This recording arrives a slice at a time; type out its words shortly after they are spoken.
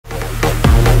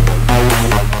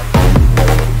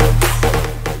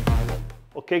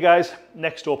Okay guys,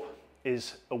 next up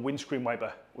is a windscreen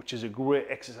wiper, which is a great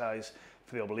exercise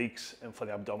for the obliques and for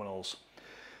the abdominals.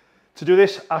 To do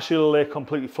this, Ashley will lay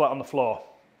completely flat on the floor.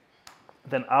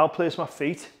 Then I'll place my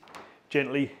feet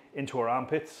gently into her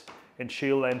armpits and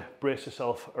she'll then brace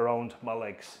herself around my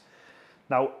legs.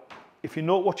 Now, if you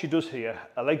note what she does here,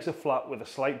 her legs are flat with a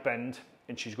slight bend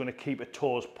and she's going to keep her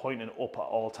toes pointing up at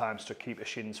all times to keep her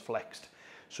shins flexed.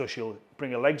 So she'll bring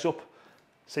her legs up,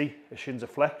 see, her shins are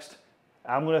flexed.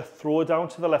 I'm going to throw her down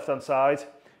to the left hand side,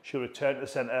 she'll return to the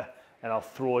centre and I'll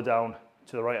throw her down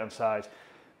to the right hand side.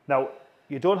 Now,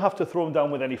 you don't have to throw them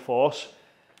down with any force,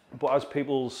 but as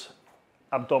people's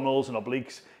abdominals and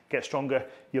obliques get stronger,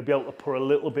 you'll be able to put a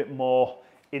little bit more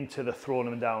into the throwing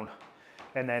them down.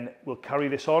 And then we'll carry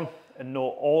this on and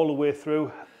note all the way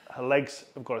through, her legs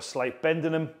have got a slight bend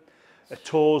in them, her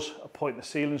toes are pointing the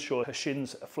ceiling, so her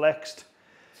shins are flexed.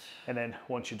 And then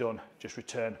once you're done, just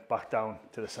return back down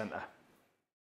to the centre.